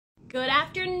Good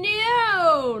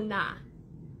afternoon.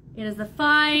 It is a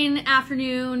fine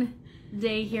afternoon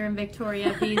day here in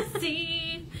Victoria,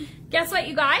 BC. Guess what,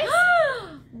 you guys?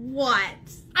 What?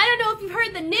 I don't know if you've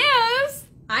heard the news.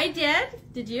 I did.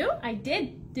 Did you? I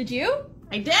did. Did you?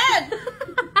 I did.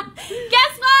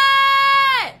 Guess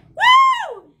what?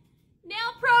 Woo!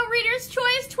 Nailpro Reader's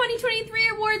Choice 2023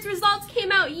 Awards results came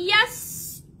out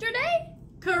yesterday?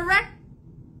 Correct.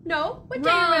 No. What day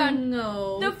are we on?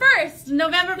 No. The 1st.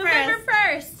 November 1st. November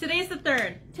 1st. Today's the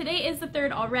 3rd. Today is the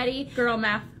 3rd already. Girl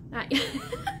math.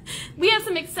 We have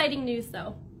some exciting news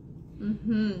though.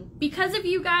 Mm-hmm. Because of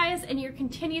you guys and your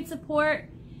continued support,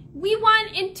 we won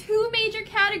in 2 major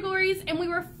categories and we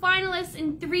were finalists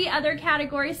in 3 other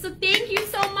categories. So thank you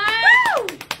so much. Woo!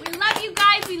 We love you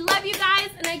guys. We love you guys.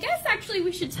 And I guess actually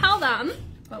we should tell them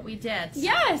what we did.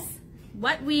 Yes.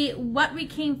 What we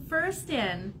came first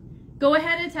in. Go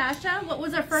ahead, Natasha. What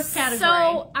was our first category?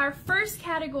 So our first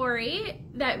category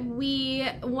that we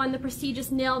won the prestigious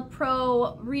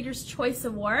Nailpro Reader's Choice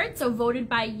Award, so voted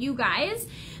by you guys,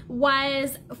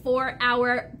 was for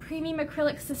our premium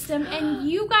acrylic system. And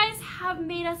you guys have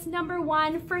made us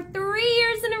 #1 for 3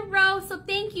 years in a row. So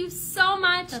thank you so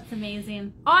much. That's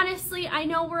amazing. Honestly, I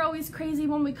know we're always crazy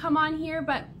when we come on here,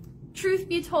 but truth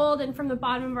be told, and from the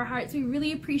bottom of our hearts, we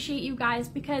really appreciate you guys,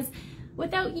 because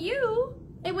without you,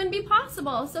 it wouldn't be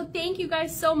possible. So thank you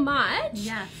guys so much.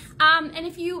 Yes. And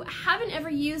if you haven't ever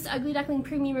used Ugly Duckling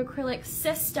Premium Acrylic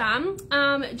System,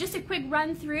 just a quick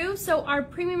run through. So our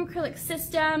Premium Acrylic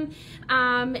System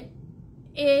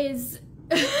is...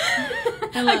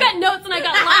 I got notes and I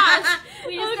got lost.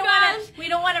 We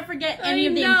don't want to forget any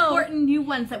of the important new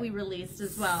ones that we released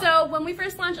as well. So when we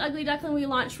first launched Ugly Duckling, we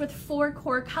launched with 4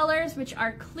 core colors, which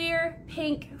are clear,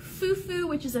 pink, foo-foo,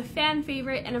 which is a fan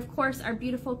favorite, and of course our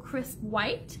beautiful crisp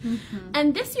white. Mm-hmm.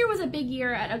 And this year was a big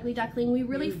year at Ugly Duckling. We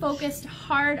really focused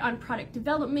hard on product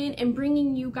development and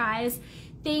bringing you guys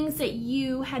things that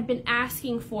you had been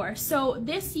asking for. So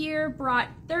this year brought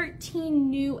 13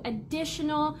 new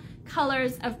additional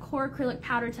colors of core acrylic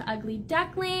powder to Ugly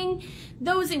Duckling.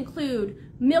 Those include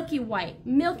milky white,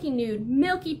 milky nude,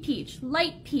 milky peach,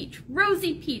 light peach,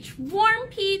 rosy peach, warm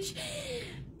peach,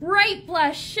 bright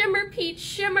blush, shimmer peach,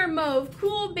 shimmer mauve,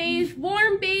 cool beige,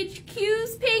 warm beige,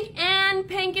 Q's pink, and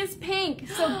pink is pink.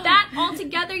 So that all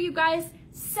together, you guys,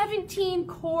 17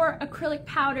 core acrylic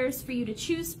powders for you to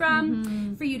choose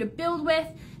from, for you to build with.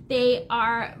 They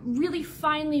are really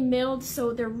finely milled,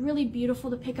 so they're really beautiful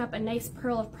to pick up a nice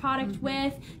pearl of product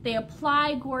with. They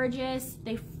apply gorgeous,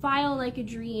 they file like a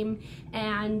dream,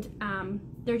 and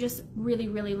they're just really,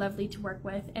 really lovely to work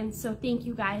with. And so thank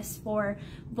you guys for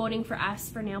voting for us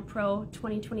for Nailpro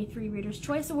 2023 Reader's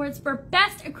Choice Awards for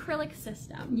Best Acrylic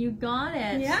System. You got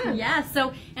it. Yeah. Yeah.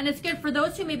 So, and it's good for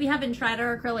those who maybe haven't tried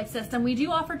our acrylic system. We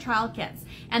do offer trial kits,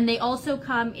 and they also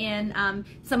come in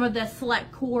some of the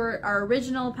select core, our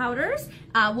original powders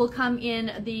will come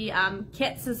in the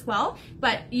kits as well.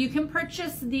 But you can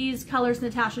purchase these colors,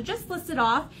 Natasha just listed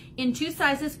off, in 2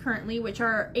 sizes currently, which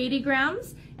are 80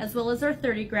 grams as well as our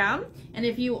 30 gram. And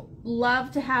if you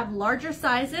love to have larger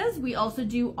sizes, we also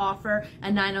do offer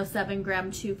a 907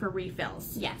 gram too for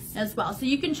refills. Yes. As well. So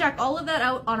you can check all of that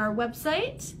out on our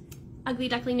website,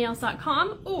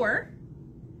 uglyducklingnails.com, or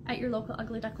at your local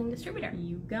Ugly Duckling distributor.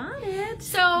 You got it.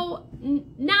 So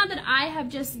now that I have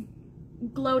just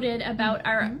gloated about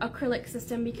our acrylic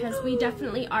system, because we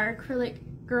definitely are acrylic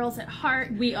girls at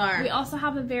heart. We are. We also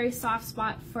have a very soft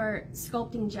spot for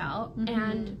sculpting gel.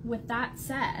 And with that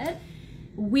said,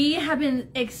 we have been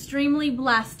extremely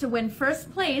blessed to win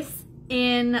first place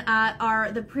in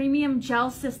the premium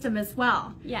gel system as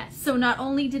well. yes. So not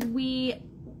only did we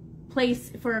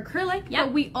place for acrylic,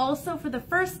 but we also for the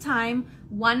first time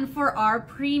won for our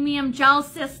premium gel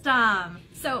system.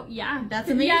 So yeah, That's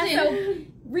amazing. Yeah, so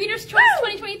Reader's Choice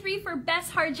 2023 for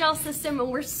Best Hard Gel System, and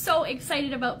we're so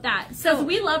excited about that. So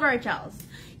we love our gels.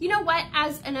 You know what?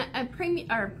 As a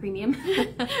premium,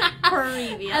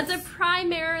 as a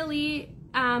primarily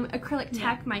acrylic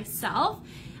tech myself,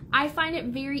 I find it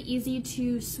very easy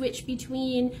to switch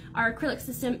between our acrylic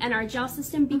system and our gel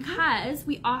system because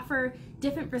we offer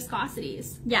different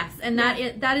viscosities. Yes, and that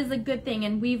is a good thing,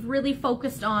 and we've really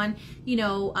focused on, you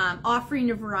know, offering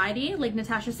a variety, like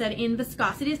Natasha said, in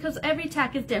viscosities, because every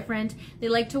tech is different. They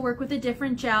like to work with a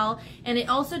different gel, and it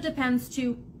also depends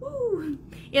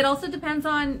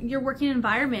on your working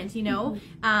environment, you know.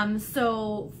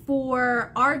 So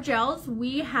for our gels,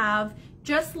 we have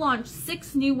just launched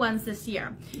 6 new ones this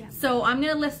year. Yes. So I'm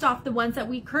going to list off the ones that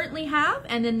we currently have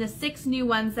and then the 6 new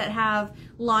ones that have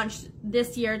launched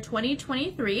this year,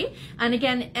 2023. And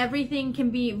again, everything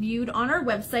can be viewed on our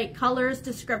website, colors,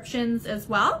 descriptions as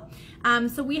well.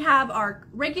 So we have our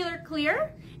regular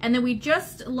clear, and then we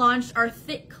just launched our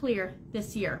thick clear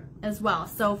this year as well.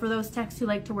 So for those techs who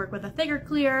like to work with a thicker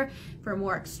clear, for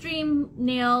more extreme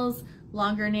nails,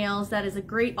 longer nails, that is a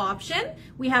great option.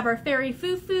 We have our fairy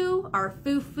foo-foo, our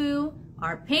foo-foo,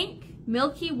 our pink,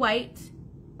 milky white,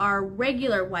 our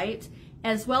regular white,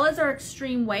 as well as our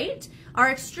extreme white. Our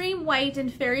extreme white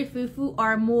and fairy foo-foo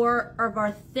are more of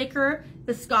our thicker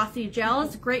viscosity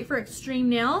gels, great for extreme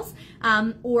nails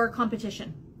or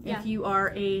competition. Yeah. If you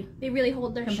are a They really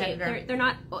hold their competitor. shape. They're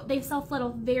not, they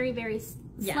self-level very, very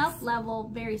self-level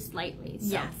very slightly. So.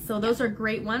 Yes, so those are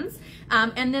great ones.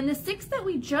 And then the 6 that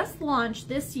we just launched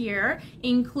this year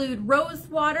include Rose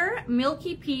Water,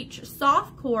 Milky Peach,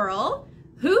 Soft Coral,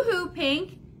 Hoo Hoo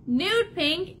Pink, Nude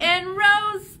Pink, and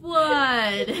Rosewood.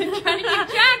 I'm trying to keep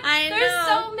track. There's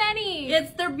so many.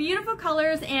 They're beautiful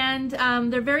colors, and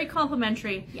they're very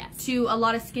complementary to a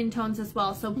lot of skin tones as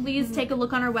well. So please take a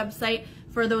look on our website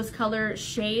for those color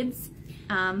shades.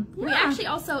 We actually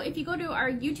also, if you go to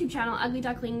our YouTube channel, Ugly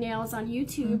Duckling Nails on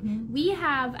YouTube, we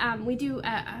have, we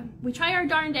try our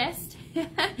darndest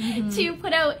to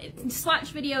put out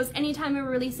swatch videos anytime we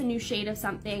release a new shade of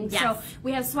something. Yes. So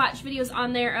we have swatch videos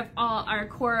on there of all our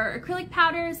core acrylic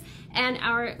powders and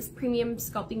our premium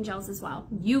sculpting gels as well.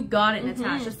 You got it,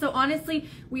 Natasha. So honestly,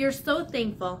 we are so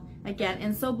thankful again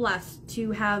and so blessed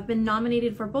to have been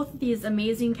nominated for both of these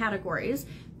amazing categories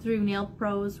through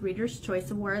Nailpro's Reader's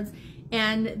Choice Awards.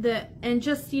 And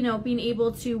just, you know, being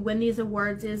able to win these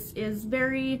awards is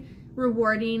very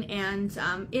rewarding, and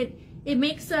it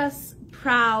makes us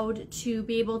proud to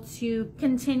be able to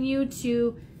continue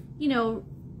to, you know,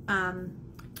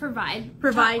 provide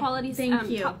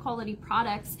top quality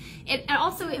products. It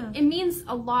also it means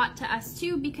a lot to us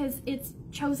too, because it's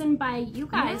chosen by you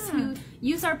guys who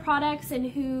use our products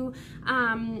and who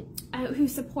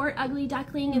support Ugly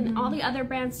Duckling and all the other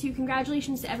brands too.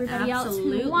 Congratulations to everybody else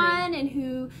who won and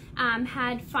who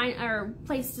had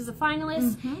placed as a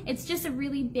finalist. It's just a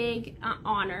really big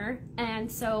honor,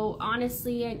 and so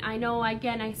honestly, I know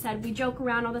again I said we joke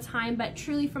around all the time, but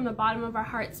truly from the bottom of our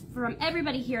hearts, from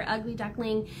everybody here at Ugly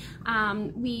Duckling,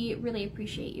 we really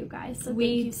appreciate you guys. So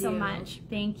thank you so much.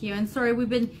 Thank you. And sorry, we've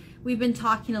been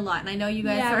talking a lot, and I know you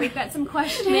guys are we've got some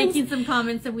questions, making some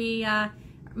comments, and we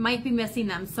might be missing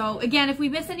them. So again, if we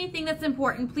miss anything that's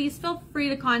important, please feel free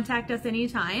to contact us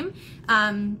anytime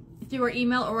through our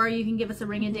email, or you can give us a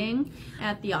ring-a-ding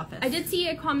at the office. I did see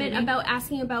a comment about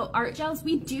asking about art gels.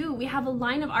 We do. We have a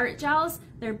line of art gels.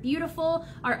 They're beautiful.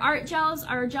 Our art gels,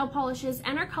 our gel polishes,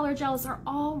 and our color gels are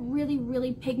all really,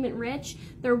 really pigment rich.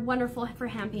 They're wonderful for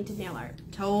hand-painted nail art.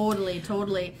 Totally,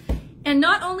 totally. And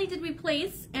not only did we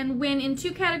place and win in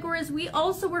 2 categories, we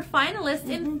also were finalists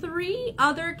in 3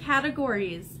 other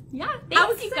categories. Yeah,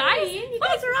 thanks you guys. You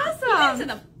guys are awesome. You guys are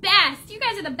the best. You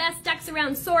guys are the best ducks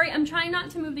around. Sorry, I'm trying not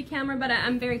to move the camera, but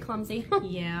I'm very clumsy.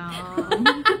 Yeah.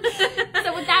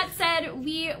 So with that said,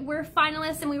 we were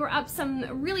finalists and we were up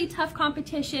some really tough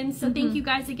competitions. So thank you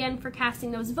guys again for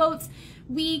casting those votes.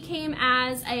 We came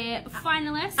as a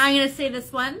finalist. I'm going to say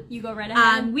this one. You go right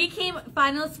ahead. We came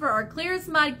finalists for our Clear as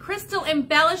Mud Crystal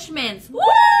Embellishments. Woo!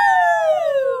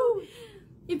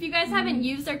 If you guys haven't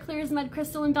used our Clear as Mud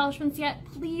crystal embellishments yet,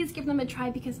 please give them a try,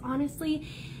 because honestly,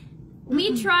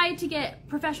 we tried to get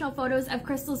professional photos of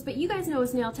crystals, but you guys know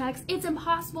as nail techs, it's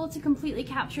impossible to completely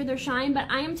capture their shine. But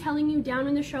I am telling you, down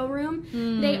in the showroom,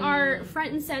 they are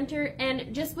front and center,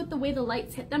 and just with the way the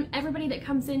lights hit them, everybody that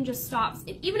comes in just stops.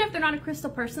 Even if they're not a crystal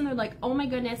person, they're like, oh my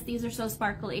goodness, these are so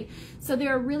sparkly. So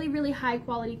they're a really, really high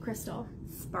quality crystal.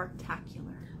 Sparktacular.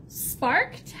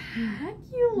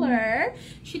 Sparktacular.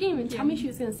 She didn't even tell me she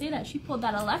was going to say that. She pulled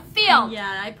that out of left field.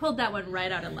 Yeah, I pulled that one right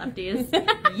out of lefties.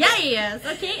 Yes.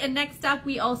 Okay, and next up,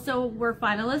 we also were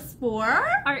finalists for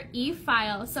our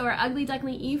e-file. So our Ugly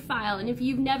Duckling e-file. And if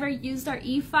you've never used our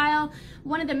e-file,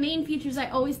 one of the main features I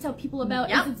always tell people about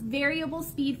is its variable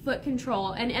speed foot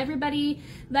control. And everybody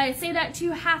that I say that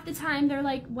to, half the time they're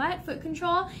like, what, foot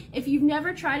control? If you've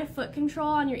never tried a foot control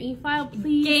on your e-file,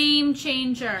 please. Game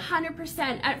changer.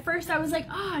 100%. At first I was like,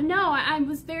 oh no, I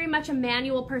was very much a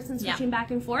manual person switching back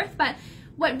and forth. But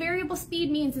what variable speed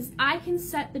means is I can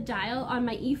set the dial on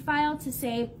my e-file to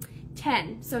say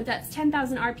 10. So that's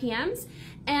 10,000 RPMs.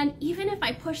 And even if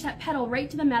I push that pedal right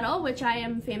to the metal, which I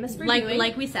am famous for doing.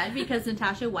 Like we said, because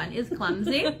Natasha 1 is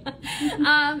clumsy.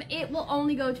 It will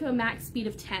only go to a max speed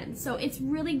of 10. So it's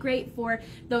really great for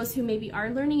those who maybe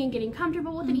are learning and getting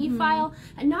comfortable with an e-file.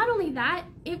 And not only that,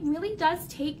 it really does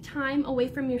take time away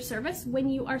from your service when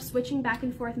you are switching back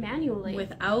and forth manually.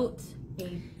 Without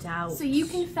a doubt. So you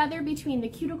can feather between the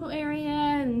cuticle area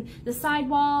and the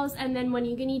sidewalls, and then when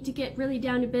you need to get really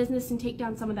down to business and take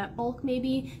down some of that bulk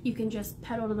maybe, you can just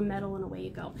pedal to the metal and away you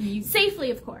go.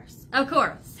 Safely, of course. Of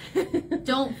course.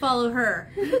 Don't follow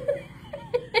her.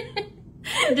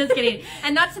 I'm just kidding.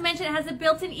 And not to mention it has a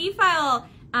built-in e-file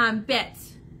bit.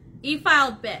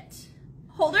 E-file bit.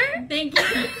 Holder? Thank you.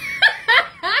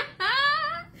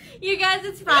 You guys,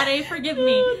 it's Friday. Forgive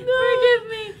me. Oh, no. Forgive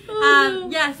me. Oh,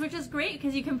 no. Yes, which is great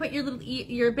because you can put your little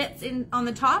your bits in on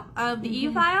the top of the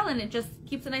e-file, and it just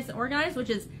keeps it nice and organized,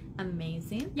 which is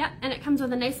amazing. Yep, and it comes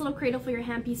with a nice little cradle for your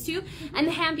handpiece too. And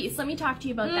the handpiece, let me talk to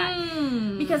you about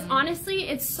that. Because honestly,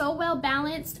 it's so well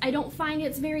balanced. I don't find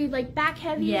it's very like back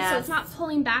heavy, so it's not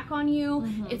pulling back on you.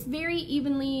 It's very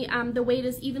evenly, the weight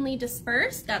is evenly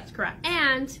dispersed. That's correct.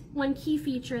 And one key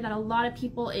feature that a lot of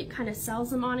people, it kind of sells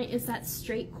them on it, is that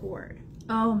straight cord.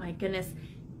 Oh my goodness.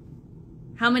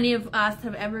 How many of us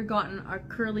have ever gotten our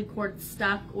curly cord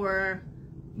stuck or...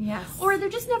 Yes. Or they're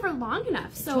just never long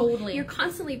enough. So Totally. you're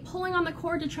constantly pulling on the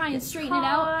cord to try and straighten it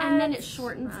out, and then it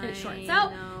shortens and it shorts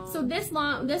out. So this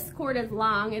cord is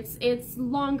long. It's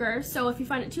longer. So if you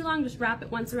find it too long, just wrap it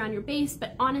once around your base.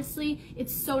 But honestly,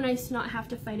 it's so nice to not have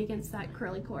to fight against that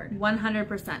curly cord.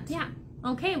 100%. Yeah.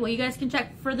 Okay, well you guys can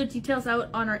check further details out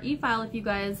on our e-file if you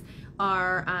guys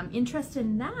are interested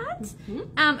in that.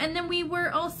 And then we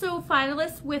were also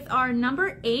finalists with our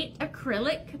number 8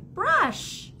 acrylic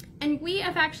brush. And we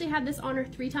have actually had this honor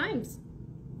 3 times.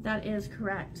 That is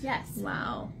correct. Yes.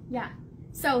 Wow. Yeah.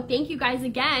 So thank you guys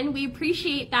again. We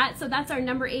appreciate that. So that's our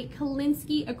number 8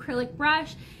 Kolinsky acrylic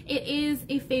brush. It is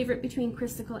a favorite between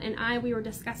Christical and I. We were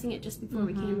discussing it just before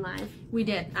we came live. We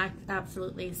did,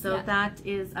 absolutely. So that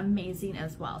is amazing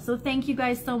as well. So thank you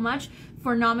guys so much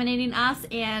for nominating us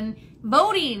and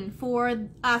voting for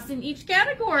us in each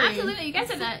category. Absolutely. You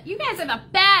guys are the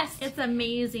best. It's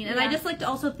amazing. And I just like to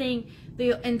also thank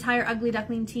the entire Ugly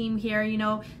Duckling team here. You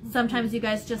know, sometimes you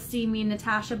guys just see me and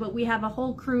Natasha, but we have a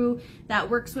whole crew that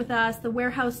works with us, the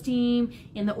warehouse team,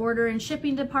 in the order and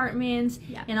shipping department,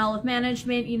 and all of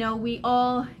management. You know, we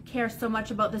all care so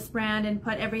much about this brand and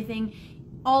put everything,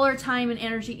 all our time and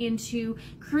energy into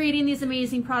creating these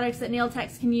amazing products that nail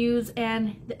techs can use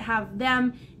and have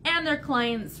them and their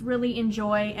clients really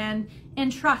enjoy and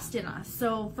trust in us.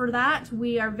 So for that,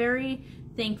 we are very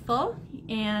thankful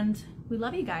and we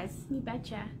love you guys. You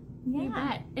betcha. Yeah. You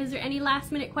bet. Is there any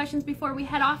last minute questions before we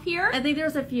head off here? I think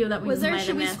there's a few that we might have missed.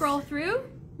 Should we scroll through?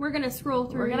 We're going to scroll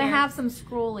through. We're going to have some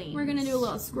scrolling. We're going to do a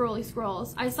little scrolly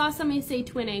scrolls. I saw somebody say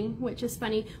twinning, which is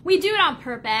funny. We do it on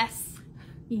purpose.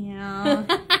 Yeah.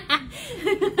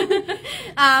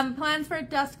 Plans for a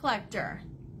dust collector.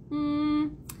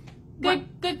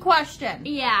 Good question.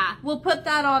 Yeah. We'll put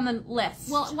that on the list.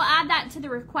 We'll add that to the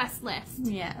request list.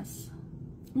 Yes.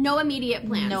 No immediate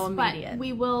plans. No immediate. But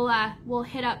we will we'll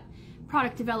hit up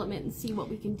product development and see what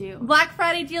we can do. Black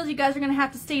Friday deals, you guys are going to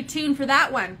have to stay tuned for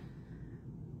that one.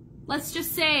 Let's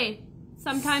just say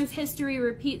sometimes history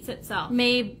repeats itself.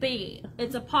 Maybe.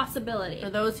 It's a possibility. For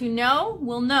those who know,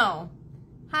 will know.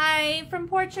 Hi from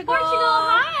Portugal. Portugal,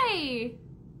 hi.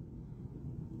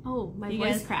 Oh, my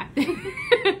voice cracked.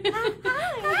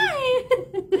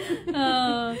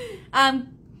 Hi.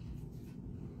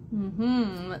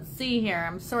 Let's see here.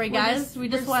 I'm sorry, guys. We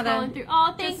just want to.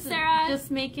 Oh, thanks, Sarah. Just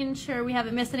making sure we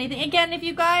haven't missed anything. Again, if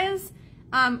you guys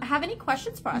have any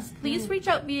questions for us, please reach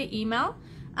out via email,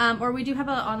 or we do have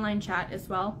an online chat as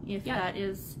well. If that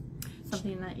is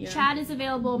something that you're. Chat is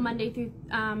available Monday through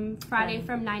Friday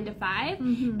from 9 to 5,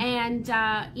 and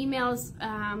emails.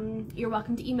 You're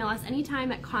welcome to email us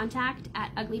anytime at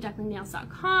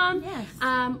contact@uglyducklingnails.com. Yes.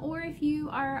 Or if you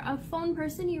are a phone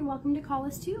person, you're welcome to call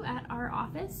us too at our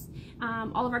office.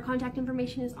 All of our contact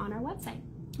information is on our website.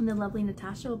 And the lovely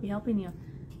Natasha will be helping you.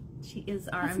 She is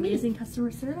our amazing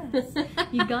customer service.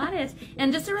 You got it.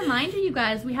 And just a reminder, you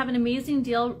guys, we have an amazing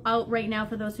deal out right now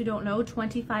for those who don't know,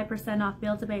 25% off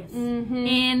Build to Base.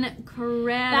 Incredible.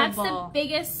 That's the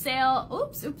biggest sale.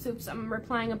 Oops. I'm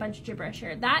replying a bunch of gibberish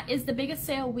here. That is the biggest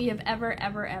sale we have ever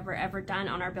done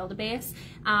on our Build a Base.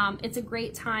 It's a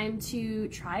great time to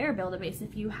try our Build a Base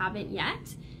if you haven't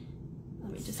yet.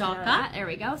 Let me just Stock know up. that. There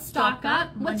we go. Stock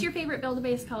up. What's your favorite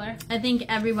Build-A-Base color? I think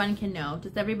everyone can know.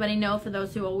 Does everybody know? For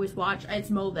those who always watch, it's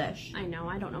mauvish. I know.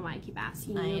 I don't know why I keep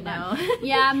asking you. I know.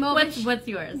 Yeah, mauvish. What's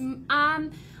yours?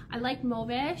 I like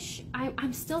mauvish.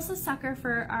 I'm still a sucker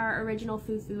for our original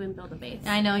Fufu and Build-A-Base.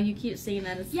 I know you keep saying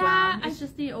that as well. Yeah, It's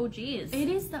just the OGs. It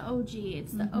is the OG.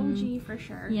 It's the OG for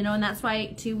sure. You know, and that's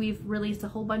why too we've released a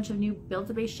whole bunch of new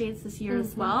Build-A-Base shades this year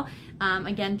as well.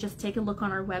 Again, just take a look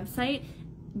on our website,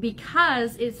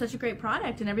 because it's such a great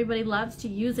product and everybody loves to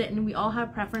use it, and we all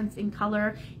have preference in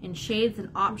color and shades and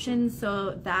options,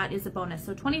 so that is a bonus.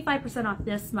 So 25% off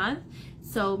this month,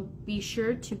 so be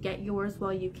sure to get yours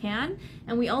while you can.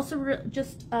 And we also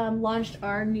just launched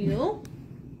our new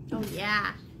tumblers.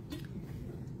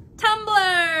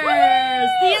 Woo!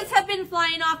 These have been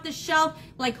flying off the shelf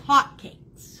like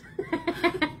hotcakes.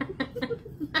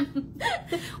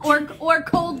 or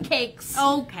cold cakes.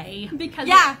 Okay. Because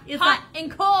it's hot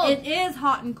and cold. It is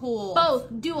hot and cold. Both,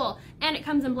 dual, and it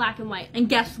comes in black and white. And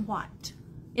guess what?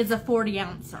 It's a 40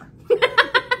 ouncer.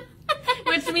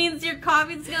 Which means your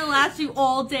coffee's gonna last you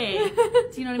all day.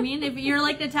 Do you know what I mean? If you're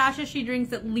like Natasha, she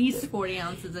drinks at least 40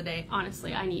 ounces a day.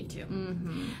 Honestly, I need to.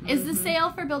 Is the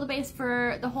sale for Build-A-Base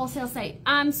for the wholesale site?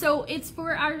 So it's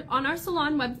for on our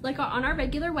salon web, like on our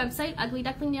regular website,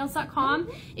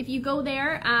 uglyducklingnails.com. If you go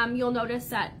there, you'll notice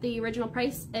that the original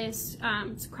price is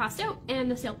crossed out and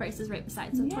the sale price is right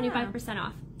beside, so 25%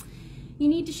 off. You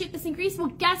need to ship this in Greece. Well,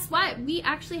 guess what? We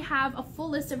actually have a full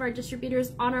list of our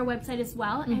distributors on our website as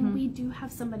well, and we do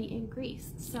have somebody in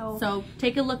Greece. So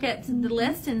take a look at the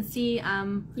list and see.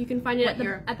 You can find it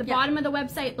at the bottom of the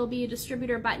website. There'll be a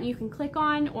distributor button you can click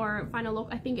on, or find a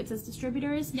local. I think it says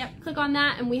distributors. Yep. Click on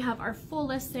that, and we have our full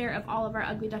list there of all of our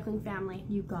Ugly Duckling family.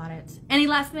 You got it. Any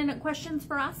last minute questions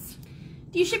for us?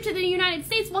 Do you ship to the United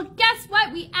States? Well, guess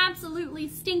what? We absolutely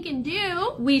stinking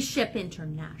do. We ship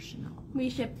international. We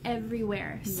ship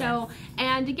everywhere. So,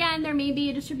 and again, there may be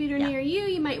a distributor near you.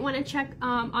 You might want to check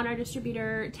on our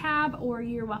distributor tab, or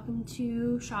you're welcome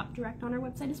to shop direct on our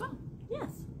website as well. Yes.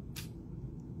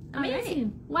 Amazing.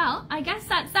 Right. Well, I guess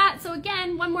that's that. So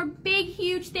again, one more big,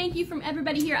 huge thank you from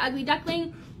everybody here at Ugly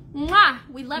Duckling. Mwah!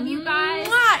 We love you guys.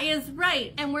 Mwah is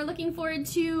right. And we're looking forward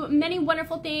to many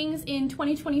wonderful things in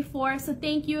 2024. So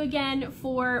thank you again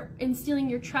for instilling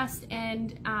your trust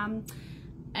and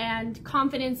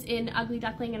confidence in Ugly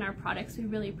Duckling and our products. We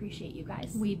really appreciate you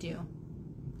guys. We do.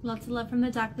 Lots of love from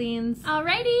the Ducklings.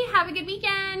 Alrighty, have a good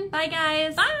weekend. Bye,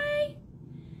 guys. Bye.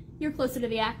 You're closer to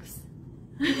the X.